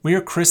We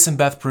are Chris and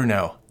Beth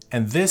Bruno,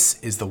 and this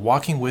is the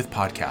Walking With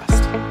podcast.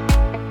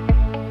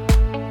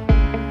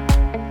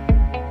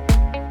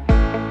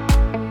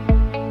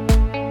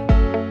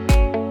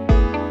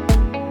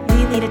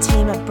 We lead a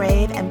team of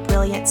brave and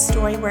brilliant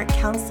storywork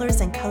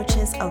counselors and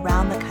coaches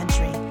around the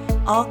country,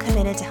 all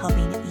committed to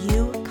helping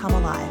you come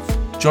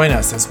alive. Join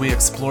us as we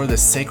explore the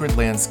sacred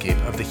landscape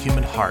of the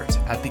human heart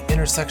at the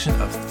intersection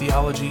of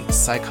theology,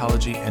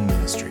 psychology, and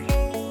ministry.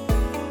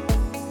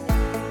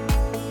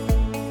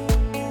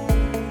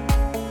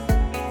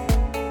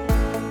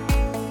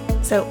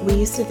 So we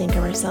used to think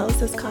of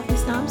ourselves as coffee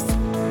snobs,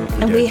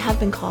 and we have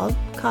been called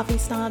coffee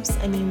snobs.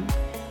 I mean,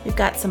 we've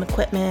got some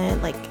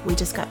equipment, like we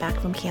just got back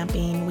from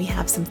camping. We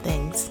have some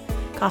things.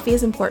 Coffee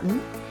is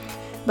important,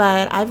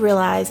 but I've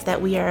realized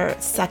that we are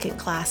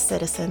second-class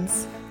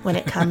citizens when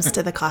it comes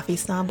to the coffee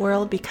snob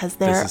world, because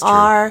there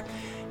are,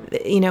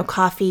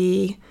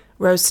 coffee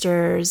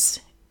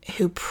roasters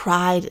who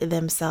pride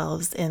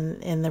themselves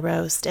in the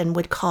roast and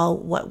would call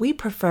what we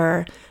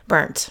prefer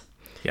burnt.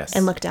 Yes.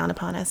 And look down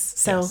upon us.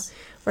 So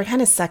we're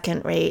kind of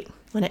second rate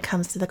when it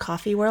comes to the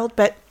coffee world.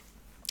 But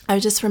I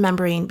was just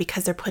remembering,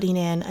 because they're putting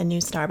in a new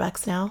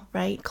Starbucks now,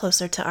 right?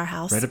 Closer to our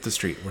house. Right up the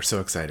street. We're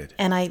so excited.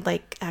 And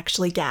I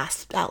actually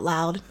gasped out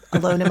loud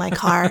alone in my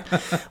car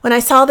when I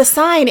saw the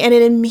sign, and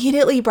it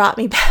immediately brought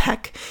me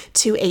back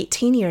to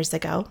 18 years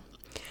ago.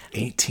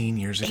 18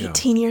 years ago.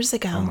 18 years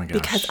ago. Oh my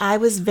gosh. Because I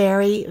was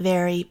very,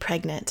 very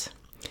pregnant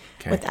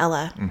with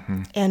Ella.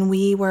 Mm-hmm. And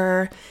we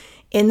were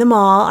in the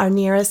mall, our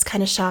nearest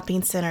kind of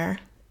shopping center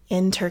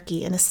in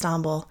Turkey, in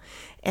Istanbul.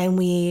 And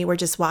we were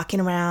just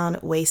walking around,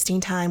 wasting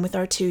time with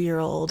our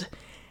 2-year-old.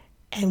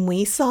 And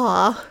we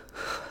saw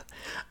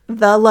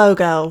the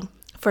logo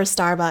for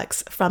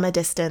Starbucks from a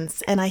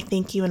distance. And I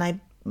think you and I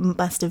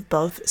must have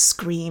both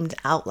screamed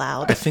out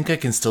loud. I think I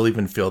can still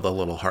even feel the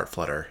little heart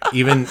flutter.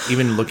 Even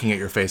looking at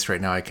your face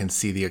right now, I can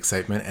see the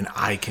excitement, and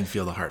I can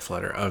feel the heart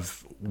flutter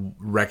of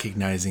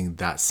recognizing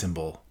that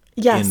symbol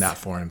in that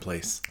foreign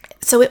place.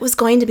 So it was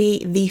going to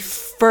be the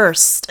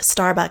first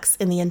Starbucks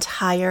in the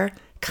entire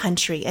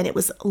country, and it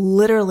was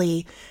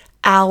literally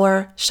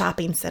our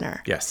shopping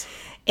center. Yes.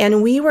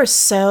 And we were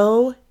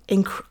so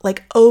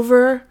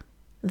over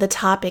the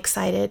top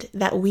excited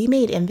that we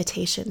made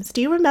invitations.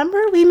 Do you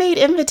remember? We made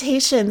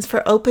invitations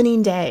for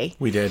opening day.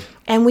 We did.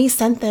 And we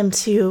sent them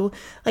to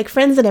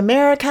friends in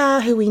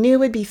America who we knew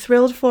would be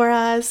thrilled for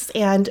us,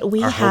 and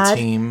we had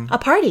a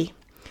party.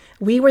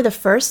 We were the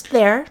first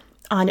there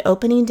on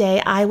opening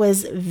day. I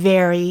was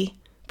very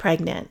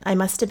pregnant. I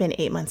must have been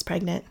 8 months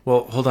pregnant.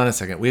 Well, hold on a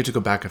second. We have to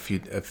go back a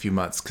few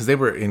months, because they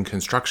were in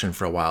construction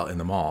for a while in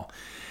the mall.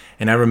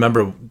 And I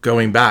remember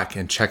going back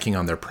and checking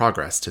on their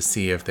progress to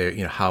see if they,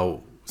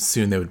 how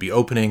soon they would be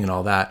opening and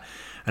all that.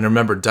 And I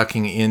remember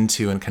ducking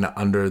into and kind of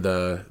under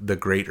the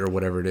grate or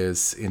whatever it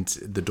is,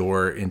 into the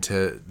door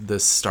into the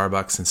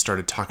Starbucks, and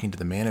started talking to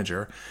the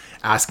manager,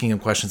 asking him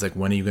questions like,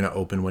 when are you going to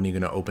open? When are you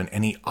going to open?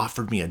 And he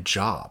offered me a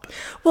job.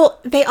 Well,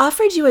 they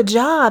offered you a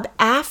job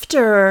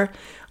after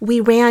we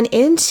ran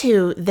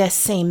into this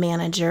same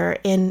manager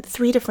in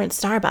 3 different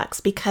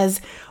Starbucks,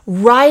 because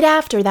right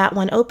after that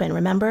one opened,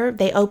 remember,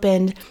 they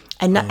opened,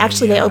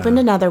 they opened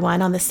another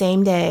one on the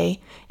same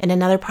day in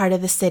another part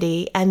of the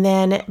city. And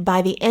then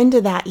by the end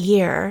of that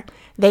year,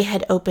 they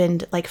had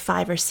opened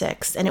 5 or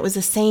 6, and it was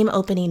the same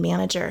opening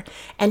manager.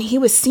 And he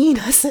was seeing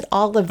us at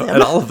all of them.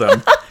 At all of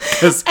them.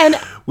 Because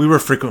we were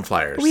frequent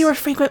flyers. We were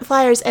frequent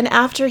flyers. And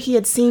after he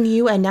had seen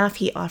you enough,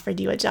 he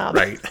offered you a job.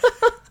 Right.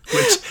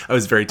 Which I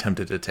was very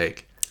tempted to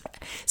take.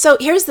 So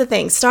here's the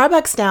thing.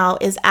 Starbucks now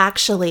is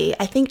actually,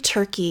 I think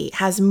Turkey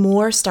has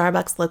more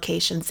Starbucks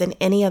locations than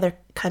any other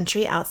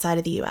country outside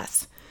of the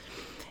U.S.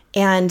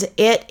 And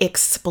it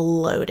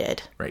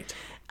exploded. Right.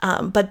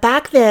 But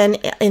back then,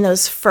 in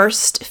those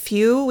first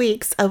few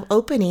weeks of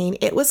opening,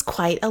 it was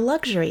quite a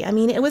luxury. I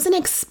mean, it was an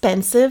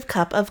expensive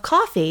cup of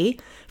coffee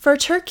for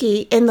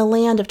Turkey, in the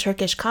land of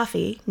Turkish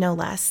coffee, no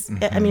less.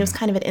 Mm-hmm. I mean, it was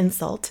kind of an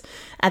insult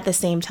at the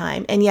same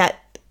time. And yet,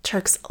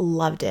 Turks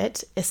loved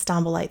it.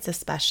 Istanbulites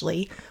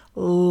especially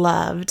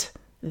loved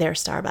their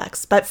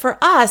Starbucks. But for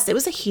us, it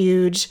was a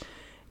huge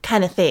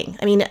kind of thing.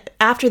 I mean,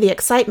 after the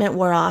excitement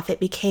wore off, it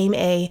became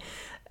a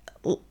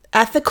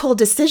ethical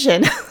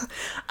decision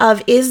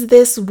of, is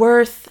this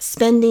worth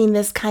spending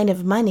this kind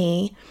of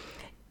money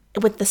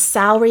with the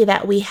salary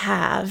that we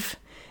have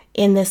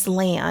in this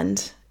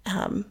land?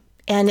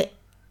 And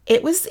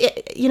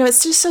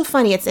it's just so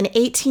funny. It's an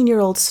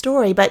 18-year-old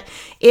story, but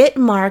it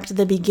marked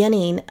the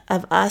beginning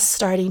of us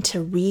starting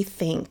to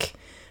rethink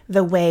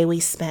the way we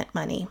spent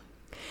money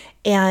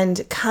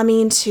and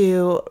coming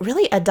to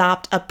really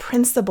adopt a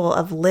principle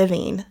of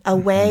living, a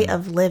way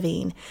of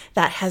living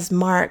that has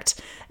marked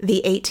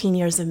the 18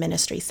 years of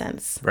ministry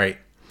since. Right.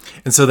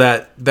 And so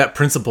that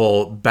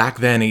principle back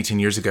then, 18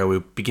 years ago, we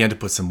began to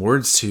put some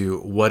words to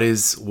what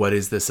is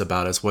this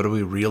about us? What are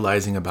we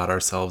realizing about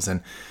ourselves?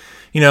 And,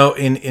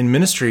 in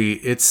ministry,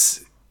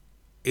 it's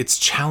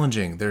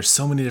challenging. There's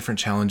so many different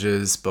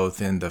challenges,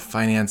 both in the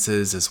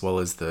finances as well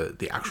as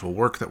the actual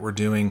work that we're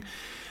doing.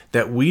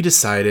 that we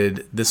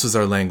decided, this was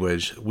our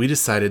language, we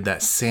decided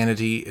that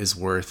sanity is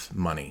worth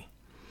money.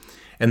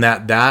 And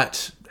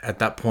that at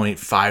that point,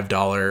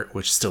 $5,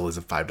 which still is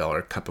a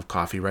 $5 cup of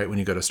coffee, right? When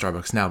you go to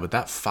Starbucks now, but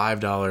that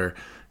 $5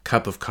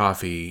 cup of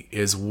coffee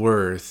is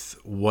worth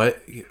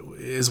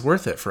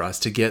it for us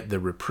to get the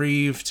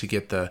reprieve, to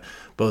get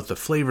both the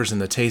flavors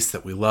and the taste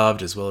that we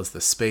loved, as well as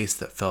the space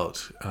that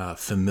felt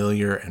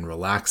familiar and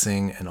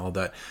relaxing and all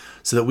that,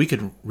 so that we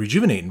could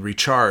rejuvenate and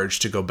recharge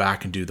to go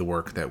back and do the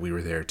work that we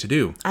were there to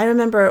do. I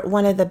remember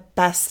one of the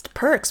best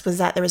perks was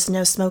that there was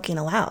no smoking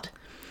allowed.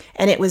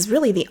 And it was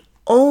really the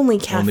only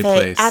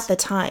cafe at the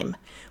time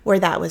where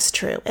that was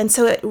true. And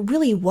so it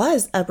really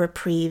was a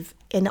reprieve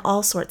in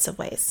all sorts of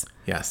ways.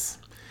 Yes.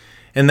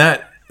 And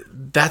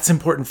that's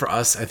important for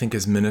us, I think,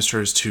 as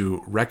ministers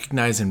to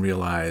recognize and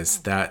realize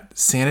that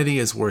sanity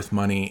is worth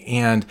money.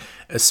 And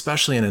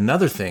especially in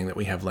another thing that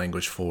we have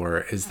language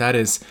for is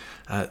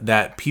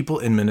that people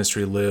in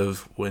ministry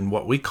live in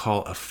what we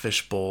call a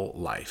fishbowl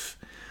life,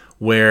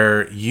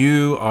 where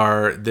you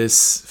are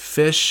this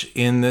fish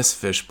in this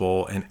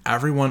fishbowl, and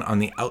everyone on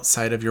the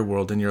outside of your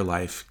world and your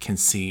life can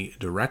see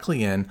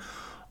directly in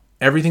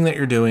everything that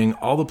you're doing,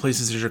 all the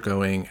places that you're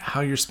going,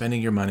 how you're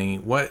spending your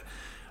money,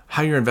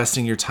 how you're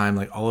investing your time,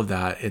 like all of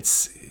that.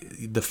 It's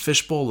the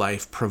fishbowl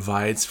life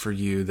provides for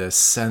you this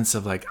sense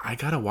of like, I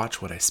gotta watch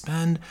what I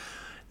spend,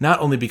 not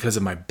only because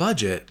of my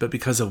budget, but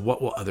because of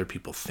what will other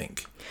people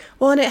think.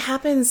 Well, and it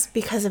happens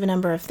because of a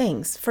number of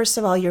things. First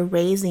of all, you're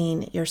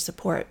raising your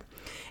support.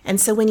 And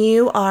so when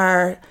you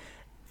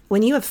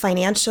have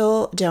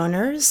financial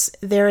donors,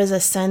 there is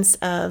a sense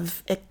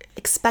of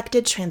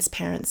expected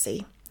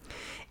transparency.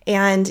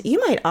 And you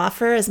might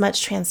offer as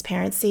much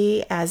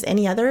transparency as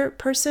any other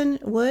person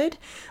would,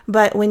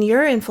 but when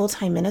you're in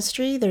full-time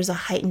ministry, there's a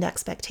heightened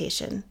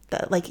expectation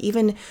that like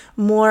even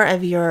more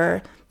of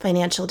your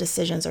financial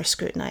decisions are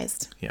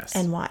scrutinized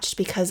and watched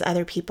because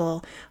other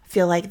people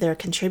feel like they're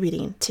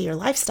contributing to your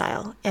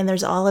lifestyle. And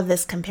there's all of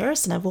this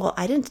comparison of, well,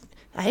 I didn't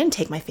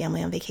take my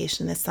family on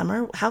vacation this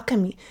summer. How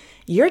come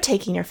you're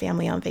taking your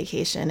family on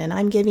vacation and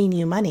I'm giving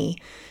you money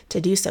to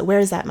do so? Where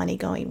is that money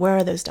going? Where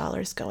are those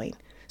dollars going?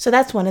 So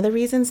that's one of the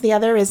reasons. The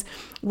other is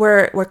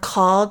we're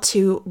called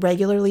to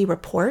regularly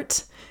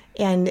report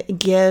and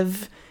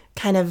give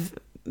kind of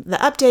the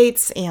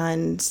updates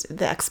and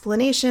the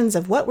explanations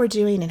of what we're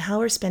doing and how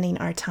we're spending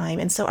our time.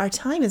 And so our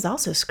time is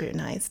also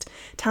scrutinized.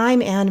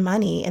 Time and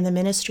money in the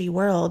ministry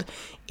world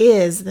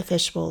is the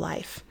fishbowl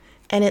life.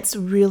 And it's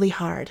really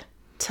hard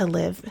to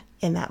live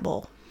in that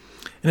bowl.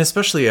 And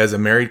especially as a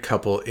married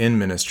couple in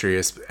ministry,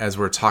 as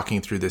we're talking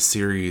through this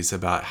series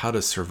about how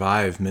to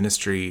survive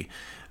ministry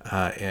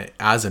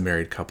as a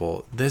married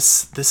couple,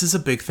 this is a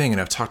big thing.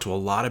 And I've talked to a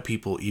lot of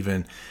people,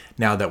 even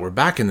now that we're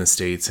back in the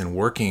States and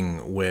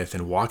working with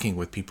and walking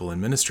with people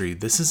in ministry,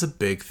 this is a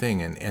big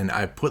thing. And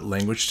I put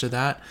language to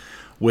that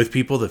with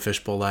people, the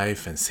fishbowl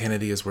life and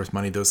sanity is worth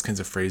money, those kinds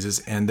of phrases.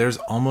 And there's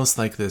almost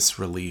like this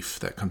relief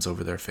that comes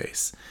over their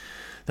face.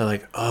 They're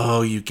like,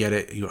 oh, you get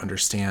it, you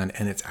understand,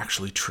 and it's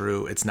actually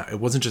true. It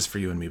wasn't just for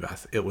you and me,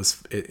 Beth. It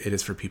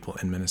is for people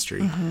in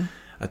ministry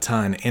a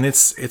ton. And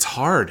it's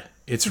hard.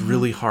 It's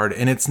really hard.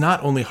 And it's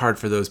not only hard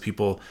for those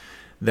people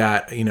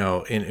that,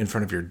 in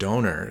front of your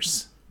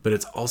donors, but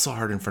it's also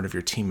hard in front of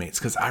your teammates.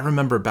 Because I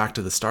remember back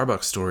to the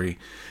Starbucks story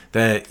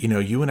that,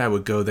 you and I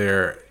would go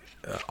there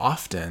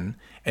often,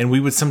 and we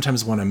would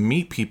sometimes want to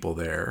meet people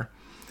there,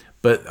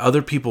 but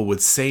other people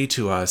would say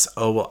to us,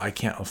 oh, well, I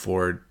can't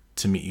afford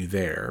to meet you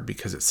there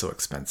because it's so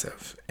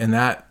expensive. And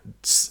that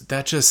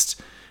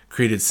just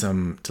created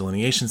some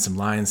delineation, some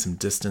lines, some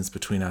distance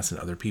between us and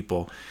other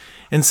people.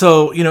 And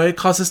so, it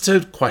caused us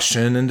to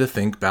question and to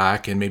think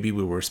back, and maybe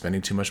we were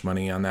spending too much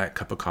money on that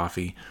cup of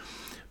coffee.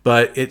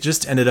 But it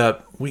just ended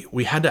up,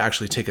 we had to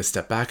actually take a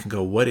step back and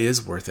go, what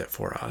is worth it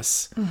for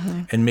us?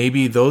 And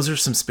maybe there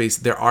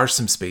are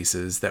some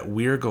spaces that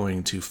we're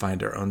going to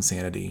find our own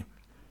sanity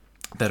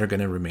that are going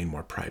to remain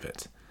more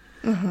private.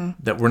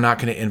 That we're not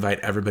going to invite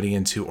everybody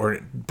into or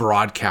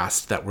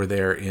broadcast that we're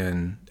there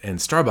in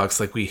Starbucks.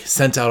 Like we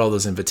sent out all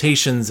those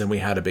invitations and we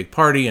had a big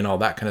party and all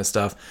that kind of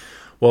stuff.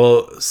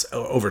 Well,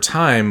 over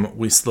time,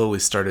 we slowly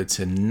started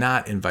to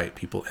not invite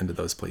people into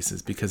those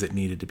places because it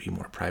needed to be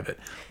more private.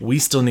 We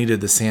still needed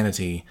the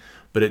sanity,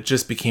 but it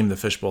just became the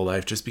fishbowl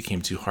life, just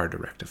became too hard to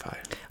rectify.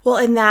 Well,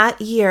 and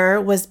that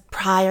year was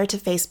prior to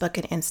Facebook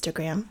and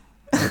Instagram.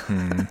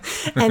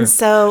 And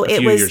so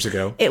years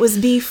ago. It was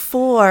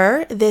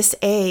before this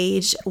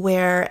age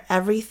where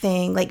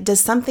everything, like,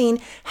 does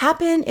something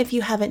happen if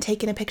you haven't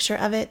taken a picture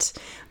of it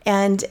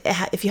and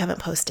if you haven't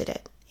posted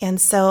it? And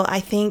so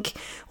I think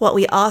what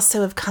we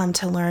also have come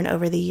to learn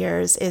over the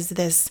years is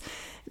this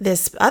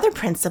other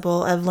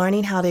principle of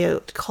learning how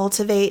to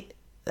cultivate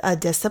a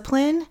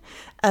discipline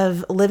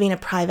of living a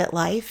private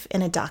life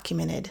in a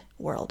documented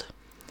world.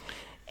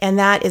 And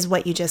that is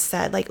what you just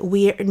said. Like,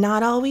 we're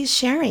not always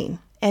sharing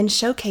and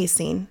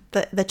showcasing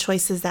the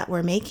choices that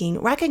we're making,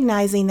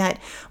 recognizing that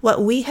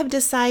what we have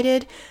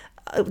decided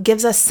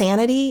gives us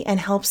sanity and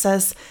helps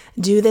us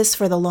do this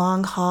for the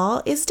long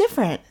haul is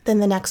different than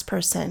the next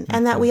person,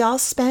 and that we all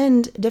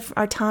spend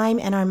our time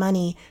and our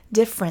money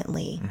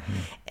differently.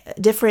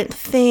 Different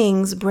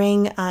things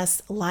bring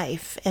us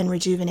life and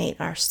rejuvenate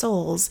our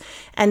souls.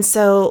 And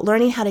so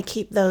learning how to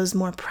keep those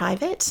more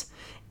private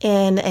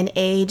in an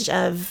age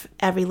of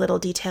every little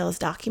detail is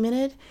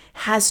documented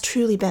has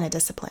truly been a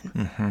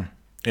discipline.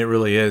 It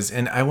really is.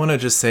 And I want to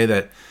just say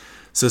that,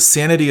 so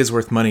sanity is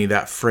worth money,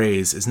 that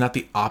phrase is not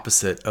the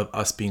opposite of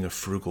us being a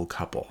frugal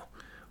couple.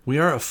 We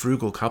are a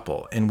frugal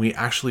couple, and we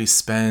actually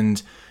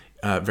spend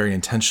very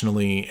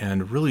intentionally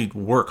and really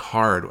work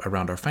hard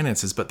around our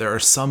finances. But there are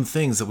some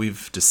things that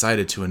we've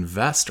decided to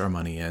invest our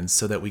money in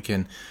so that we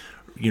can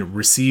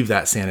receive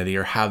that sanity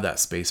or have that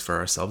space for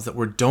ourselves, that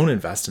we don't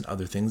invest in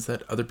other things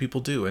that other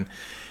people do.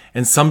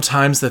 And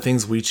sometimes the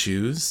things we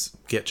choose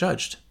get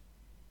judged,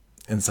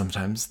 and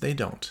sometimes they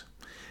don't.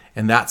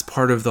 And that's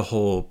part of the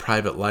whole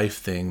private life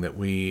thing that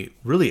we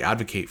really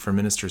advocate for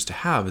ministers to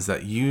have, is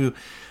that you,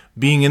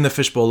 being in the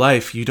fishbowl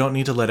life, you don't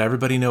need to let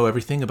everybody know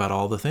everything about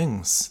all the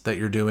things that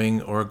you're doing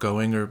or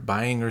going or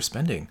buying or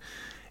spending.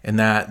 And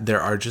that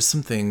there are just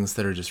some things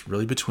that are just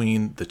really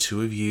between the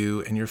two of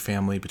you and your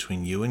family,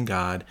 between you and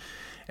God.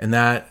 And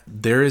that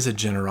there is a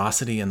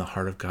generosity in the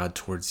heart of God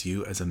towards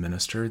you as a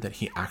minister, that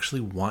he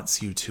actually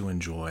wants you to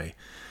enjoy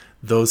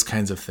those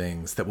kinds of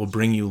things that will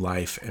bring you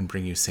life and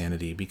bring you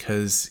sanity,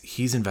 because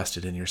he's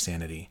invested in your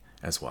sanity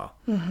as well.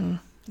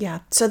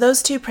 Yeah. So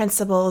those two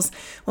principles,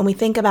 when we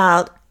think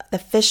about the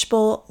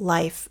fishbowl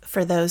life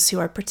for those who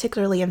are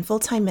particularly in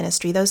full-time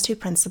ministry, those two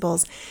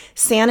principles,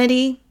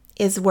 sanity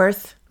is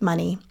worth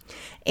money,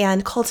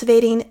 and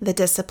cultivating the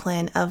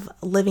discipline of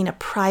living a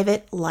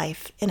private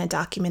life in a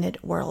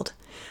documented world,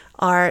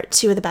 are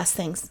two of the best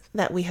things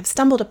that we have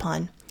stumbled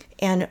upon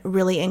and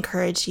really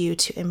encourage you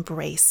to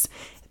embrace,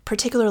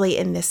 particularly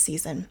in this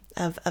season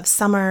of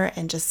summer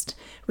and just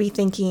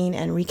rethinking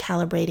and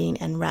recalibrating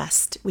and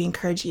rest. We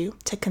encourage you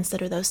to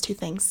consider those two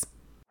things.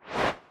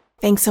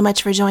 Thanks so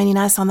much for joining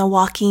us on the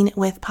Walking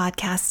With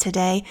podcast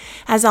today.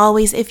 As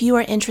always, if you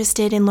are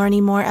interested in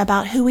learning more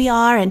about who we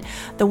are and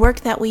the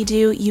work that we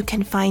do, you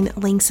can find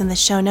links in the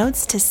show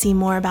notes to see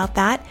more about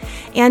that.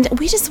 And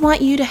we just want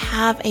you to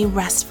have a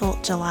restful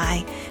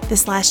July.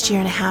 This last year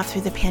and a half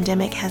through the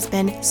pandemic has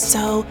been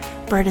so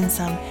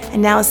burdensome.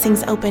 And now as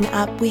things open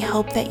up, we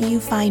hope that you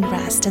find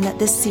rest and that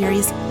this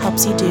series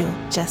helps you do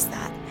just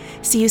that.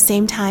 See you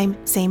same time,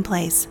 same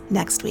place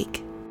next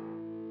week.